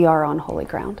We are on holy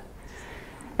ground.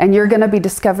 And you're going to be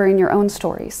discovering your own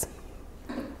stories.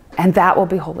 And that will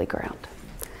be holy ground.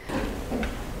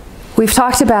 We've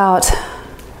talked about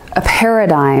a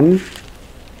paradigm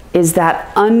is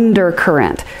that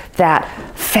undercurrent, that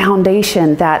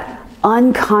foundation, that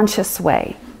unconscious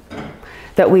way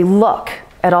that we look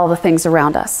at all the things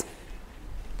around us.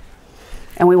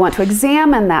 And we want to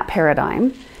examine that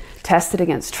paradigm, test it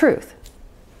against truth.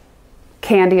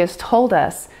 Candy has told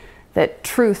us that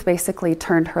truth basically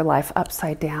turned her life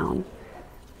upside down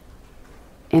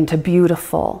into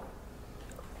beautiful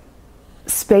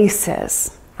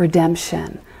spaces,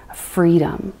 redemption,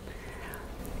 freedom.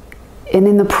 And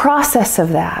in the process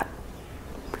of that,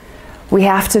 we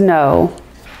have to know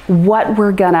what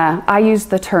we're gonna, I use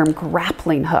the term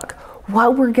grappling hook,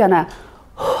 what we're gonna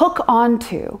hook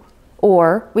onto,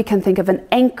 or we can think of an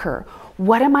anchor.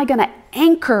 What am I gonna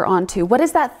anchor onto? What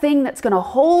is that thing that's gonna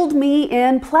hold me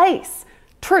in place?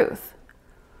 Truth.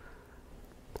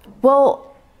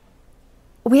 Well,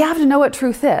 we have to know what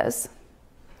truth is,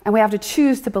 and we have to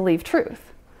choose to believe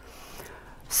truth.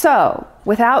 So,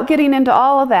 without getting into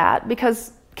all of that,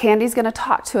 because Candy's gonna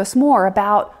talk to us more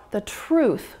about the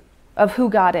truth of who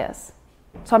God is.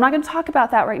 So I'm not going to talk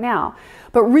about that right now.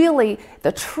 But really,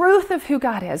 the truth of who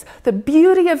God is, the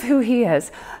beauty of who He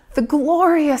is, the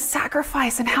glorious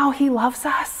sacrifice and how He loves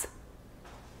us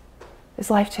is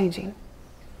life-changing.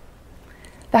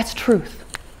 That's truth.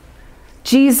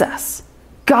 Jesus,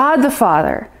 God the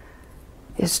Father,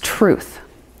 is truth.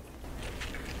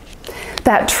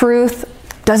 That truth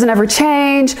doesn't ever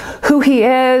change. Who He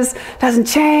is doesn't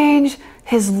change.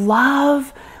 His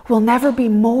love will never be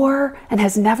more and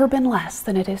has never been less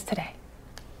than it is today.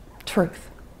 Truth.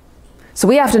 So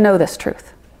we have to know this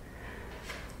truth.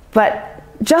 But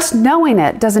just knowing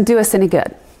it doesn't do us any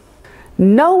good.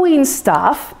 Knowing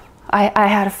stuff, I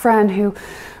had a friend who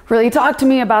really talked to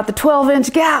me about the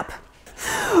 12-inch gap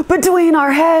between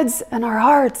our heads and our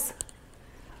hearts.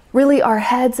 Really our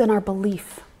heads and our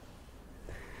belief.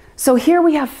 So here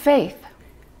we have faith.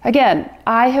 Again,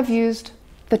 I have used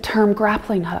the term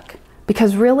grappling hook.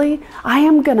 Because really, I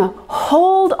am going to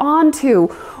hold on to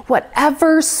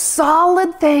whatever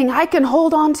solid thing I can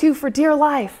hold on to for dear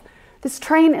life. This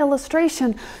train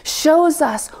illustration shows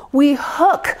us we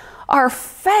hook our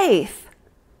faith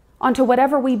onto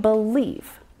whatever we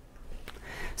believe.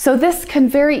 So this can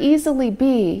very easily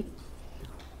be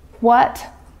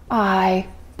what I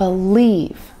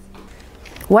believe.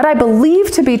 What I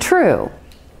believe to be true.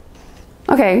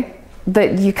 Okay,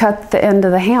 that you cut the end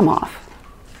of the ham off.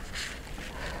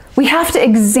 We have to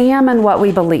examine what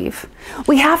we believe.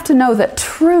 We have to know that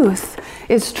truth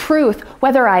is truth,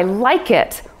 whether I like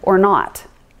it or not.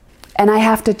 And I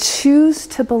have to choose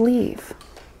to believe.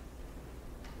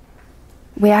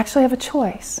 We actually have a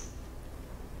choice.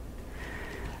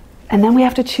 And then we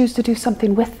have to choose to do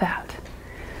something with that.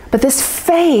 But this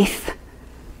faith,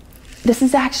 this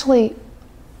is actually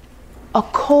a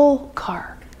coal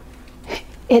car.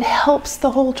 It helps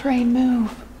the whole train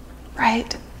move,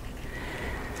 right?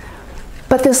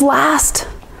 But this last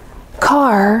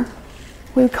car,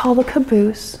 we would call the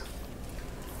caboose,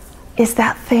 is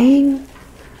that thing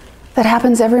that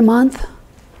happens every month.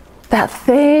 That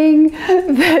thing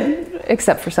that,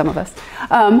 except for some of us,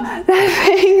 that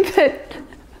thing that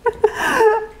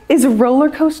is a roller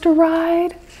coaster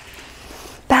ride.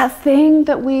 That thing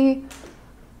that we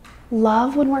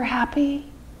love when we're happy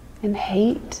and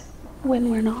hate when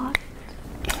we're not.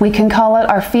 We can call it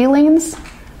our feelings.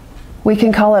 We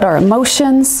can call it our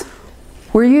emotions.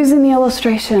 We're using the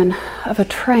illustration of a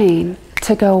train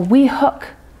to go, we hook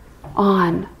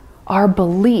on our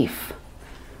belief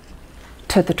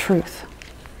to the truth.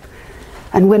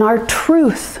 And when our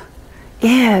truth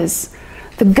is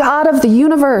the God of the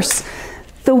universe,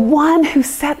 the one who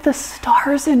set the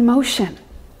stars in motion,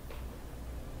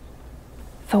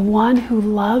 the one who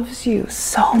loves you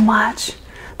so much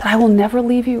that I will never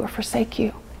leave you or forsake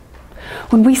you.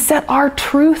 When we set our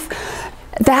truth,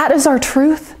 that is our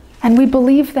truth, and we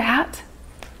believe that,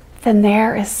 then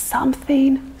there is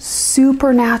something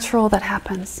supernatural that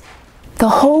happens. The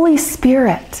Holy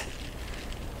Spirit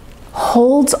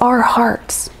holds our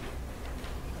hearts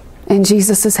in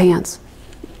Jesus' hands.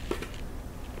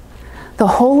 The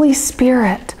Holy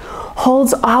Spirit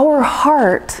holds our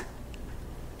heart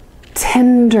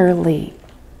tenderly.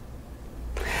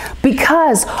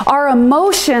 Because our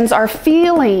emotions, our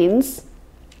feelings,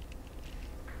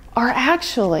 are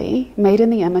actually made in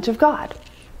the image of God.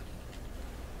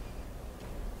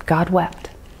 God wept.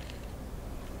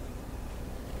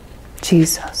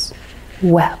 Jesus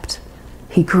wept.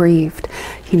 He grieved.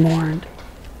 He mourned.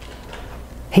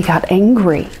 He got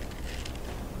angry.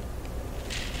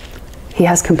 He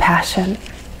has compassion.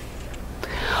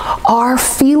 Our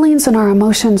feelings and our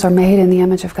emotions are made in the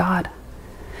image of God.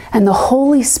 And the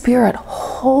Holy Spirit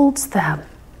holds them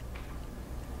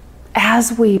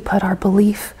as we put our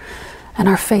belief and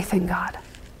our faith in God,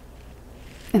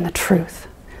 in the truth.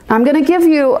 Now, I'm going to give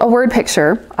you a word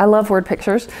picture. I love word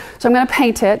pictures. So I'm going to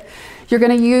paint it. You're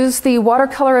going to use the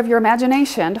watercolor of your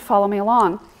imagination to follow me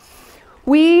along.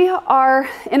 We are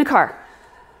in a car.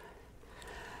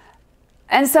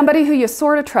 And somebody who you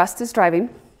sort of trust is driving.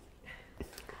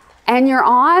 And you're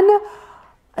on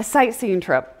a sightseeing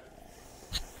trip.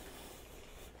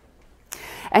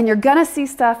 And you're going to see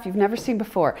stuff you've never seen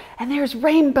before. And there's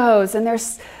rainbows, and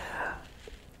there's,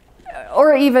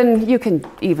 or even, you can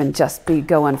even just be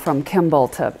going from Kimball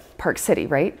to Park City,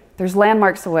 right? There's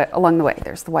landmarks along the way.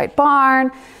 There's the White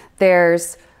Barn.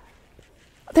 There's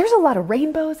a lot of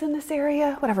rainbows in this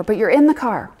area, whatever, but you're in the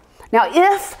car. Now,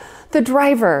 if the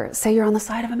driver, say you're on the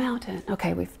side of a mountain.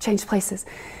 Okay, we've changed places.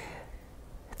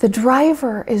 The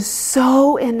driver is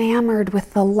so enamored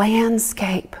with the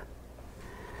landscape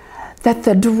that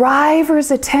the driver's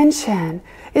attention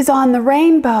is on the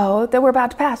rainbow that we're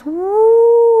about to pass.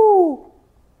 Woo!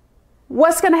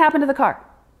 What's going to happen to the car?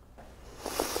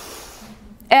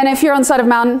 And if you're on the side of a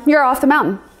mountain, you're off the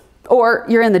mountain, or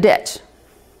you're in the ditch.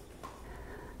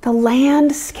 The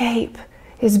landscape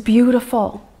is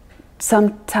beautiful.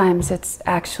 Sometimes it's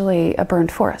actually a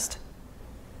burned forest.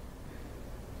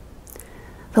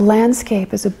 The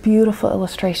landscape is a beautiful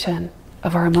illustration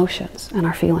of our emotions and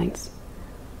our feelings.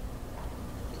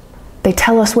 They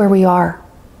tell us where we are,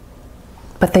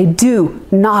 but they do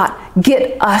not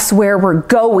get us where we're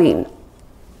going.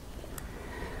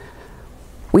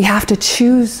 We have to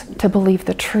choose to believe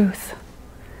the truth,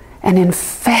 and in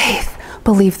faith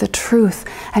believe the truth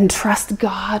and trust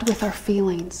God with our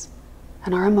feelings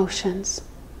and our emotions,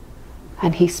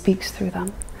 and He speaks through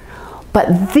them.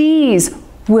 But these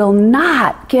will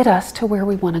not get us to where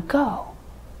we want to go.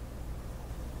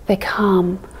 They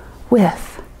come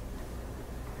with.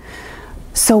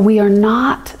 So we are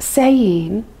not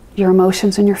saying your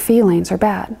emotions and your feelings are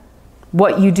bad.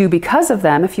 What you do because of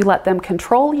them, if you let them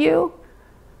control you,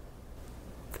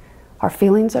 our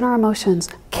feelings and our emotions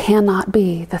cannot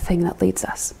be the thing that leads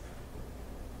us.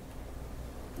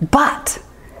 But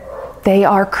they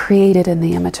are created in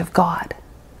the image of God.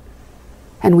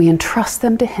 And we entrust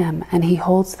them to Him, and He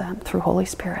holds them through Holy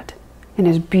Spirit in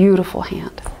His beautiful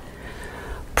hand.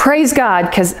 Praise God,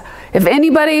 because if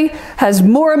anybody has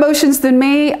more emotions than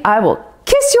me, I will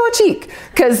kiss your cheek,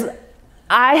 because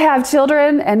I have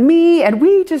children and me, and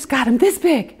we just got them this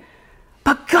big.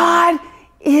 But God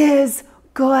is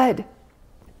good.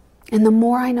 And the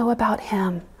more I know about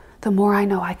Him, the more I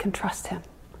know I can trust Him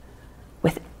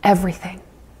with everything.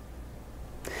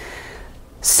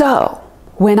 So,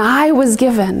 when I was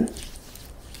given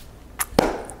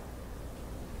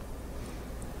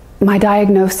my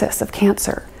diagnosis of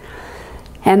cancer,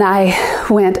 and I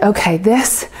went, okay,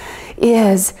 this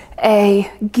is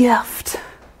a gift,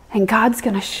 and God's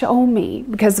going to show me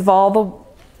because of all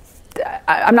the,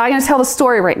 I'm not going to tell the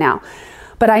story right now,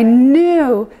 but I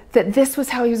knew that this was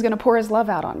how He was going to pour His love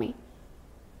out on me.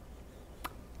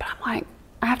 But I'm like,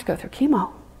 I have to go through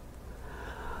chemo.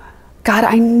 God,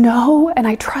 I know and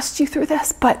I trust You through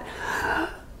this, but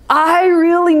I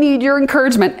really need Your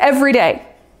encouragement every day.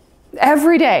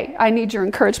 Every day I need Your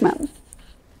encouragement.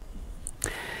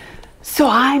 So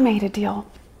I made a deal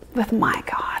with my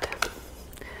God.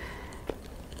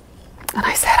 And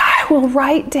I said, I will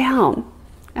write down,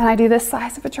 and I do this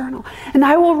size of a journal, and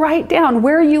I will write down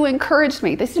where You encouraged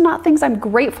me. These are not things I'm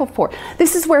grateful for.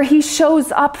 This is where He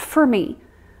shows up for me.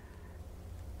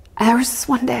 And there was this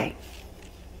one day,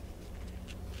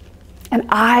 and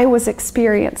I was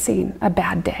experiencing a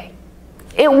bad day.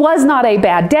 It was not a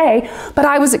bad day, but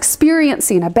I was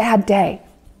experiencing a bad day.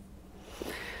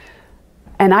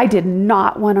 And I did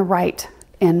not want to write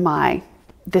in my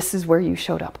 "This is where You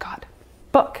showed up, God"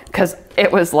 book, because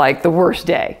it was like the worst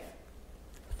day.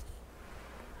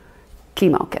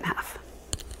 Chemo can have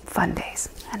fun days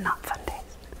and not fun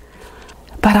days.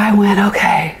 But I went,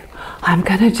 okay, I'm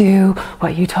going to do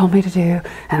what You told me to do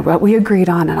and what we agreed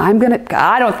on, and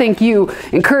I don't think You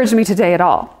encouraged me today at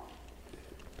all.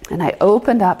 And I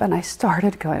opened up and I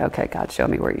started going, okay, God, show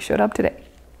me where You showed up today.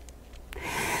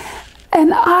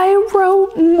 And I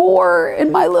wrote more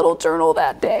in my little journal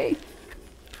that day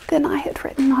than I had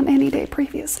written on any day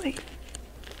previously.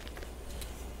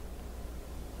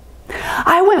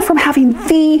 I went from having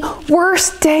the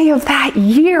worst day of that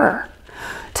year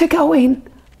to going,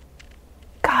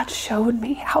 God showed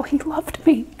me how He loved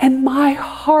me, and my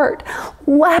heart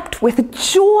leapt with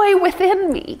joy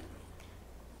within me.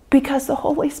 because the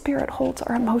Holy Spirit holds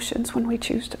our emotions when we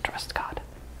choose to trust God.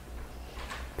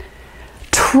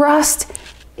 Trust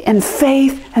and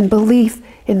faith and belief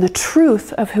in the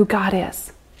truth of who God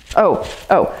is. So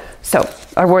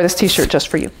I wore this t-shirt just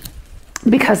for you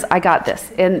because I got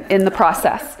this in the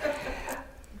process.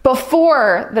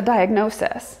 Before the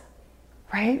diagnosis,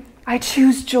 right? I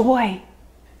choose joy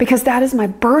because that is my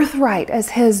birthright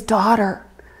as his daughter.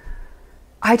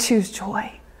 I choose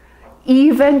joy.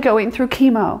 Even going through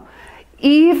chemo,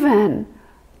 even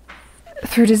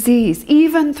through disease,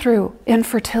 even through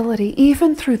infertility,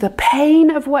 even through the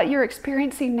pain of what you're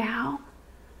experiencing now,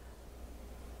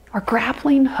 our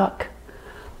grappling hook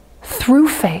through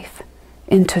faith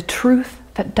into truth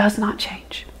that does not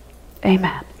change.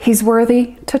 Amen. He's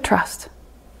worthy to trust,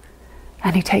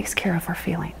 and he takes care of our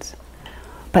feelings.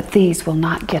 But these will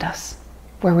not get us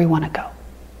where we want to go.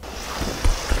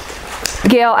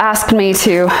 Gail asked me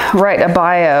to write a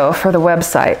bio for the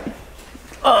website.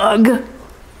 Ugh.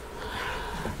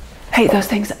 Hate those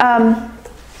things. I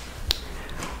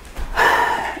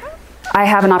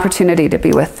have an opportunity to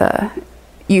be with the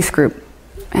youth group,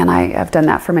 and I have done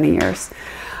that for many years.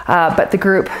 But the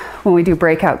group, when we do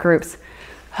breakout groups,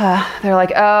 they're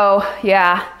like, oh,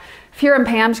 yeah, if you're in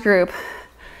Pam's group,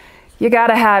 you got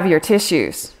to have your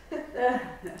tissues.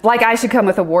 Like I should come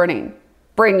with a warning.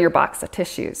 Bring your box of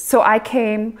tissues. So I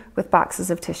came with boxes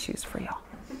of tissues for y'all.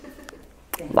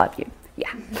 Love you.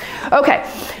 Yeah. Okay.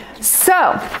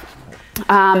 So,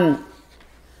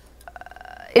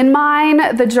 in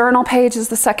mine, the journal page is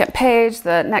the second page.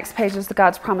 The next page is the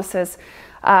God's promises.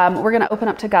 We're going to open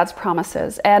up to God's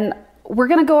promises. And we're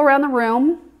going to go around the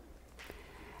room.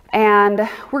 And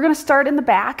we're going to start in the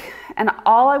back. And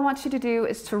all I want you to do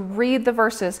is to read the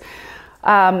verses.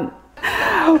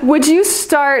 Would you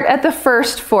start at the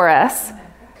first for us?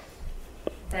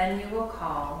 Then you will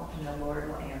call, and the Lord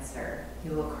will answer.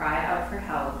 You will cry out for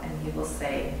help, and he will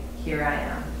say, here I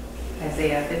am.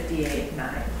 Isaiah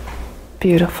 58:9.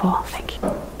 Beautiful. Thank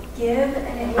you. Give,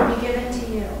 and it will be given to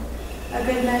you. A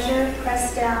good measure,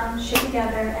 pressed down, shaken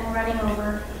together, and running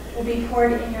over, will be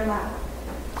poured in your lap.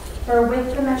 For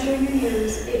with the measure you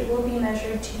use, it will be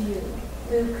measured to you.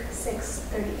 Luke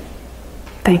 6:38.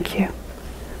 Thank you.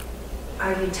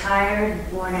 Are you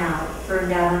tired, worn out,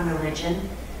 burned out on religion?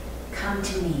 Come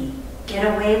to me. Get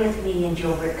away with me and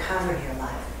you'll recover your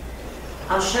life.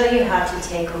 I'll show you how to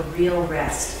take a real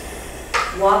rest.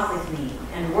 Walk with me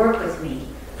and work with me.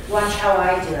 Watch how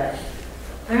I do it.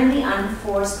 Learn the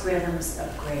unforced rhythms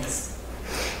of grace.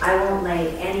 I won't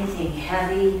lay anything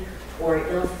heavy or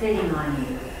ill-fitting on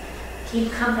you.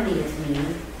 Keep company with me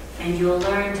and you'll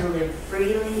learn to live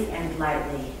freely and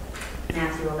lightly.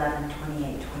 Matthew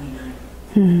 11:28-29.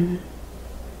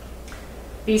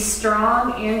 Be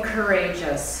strong and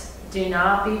courageous. Do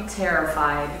not be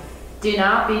terrified. Do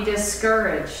not be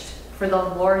discouraged, for the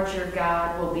Lord your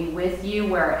God will be with you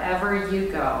wherever you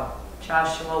go.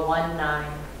 Joshua 1:9.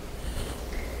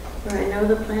 For I know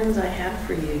the plans I have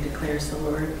for you, declares the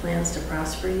Lord, plans to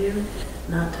prosper you,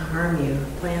 not to harm you,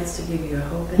 plans to give you a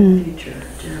hope in the future.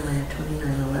 Jeremiah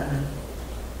 29:11.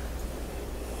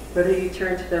 Whether you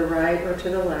turn to the right or to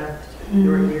the left,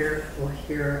 your ear will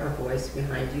hear a voice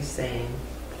behind you saying,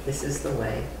 this is the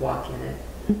way, walk in it.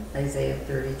 Isaiah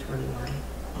 30:21.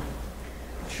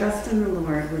 Trust in the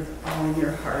Lord with all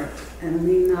your heart and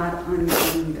lean not on your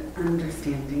own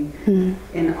understanding.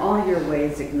 In all your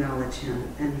ways acknowledge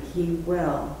him, and he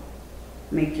will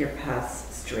make your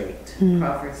paths straight.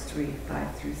 Proverbs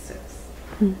 3:5-6.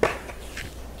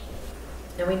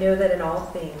 And we know that in all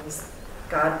things,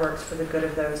 God works for the good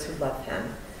of those who love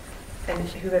him and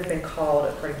who have been called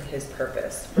according to his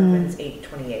purpose. Romans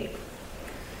 8:28.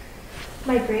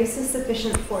 My grace is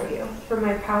sufficient for you, for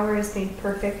my power is made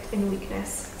perfect in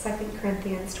weakness. 2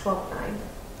 Corinthians 12:9.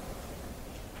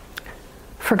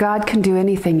 For God can do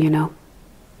anything, you know.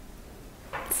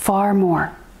 Far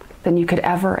more than you could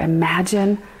ever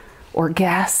imagine or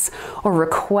guess or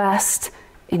request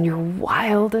in your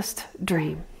wildest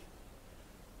dream.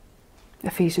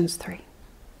 Ephesians 3.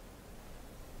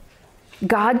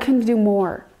 God can do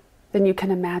more than you can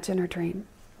imagine or dream.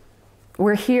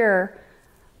 We're here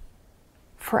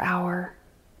for our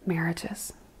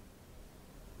marriages,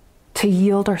 to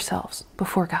yield ourselves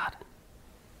before God.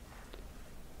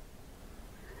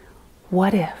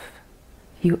 What if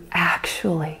you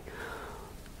actually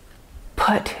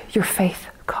put your faith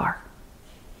car,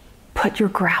 put your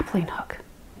grappling hook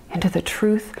into the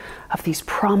truth of these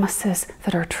promises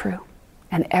that are true,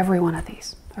 and every one of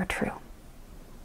these are true?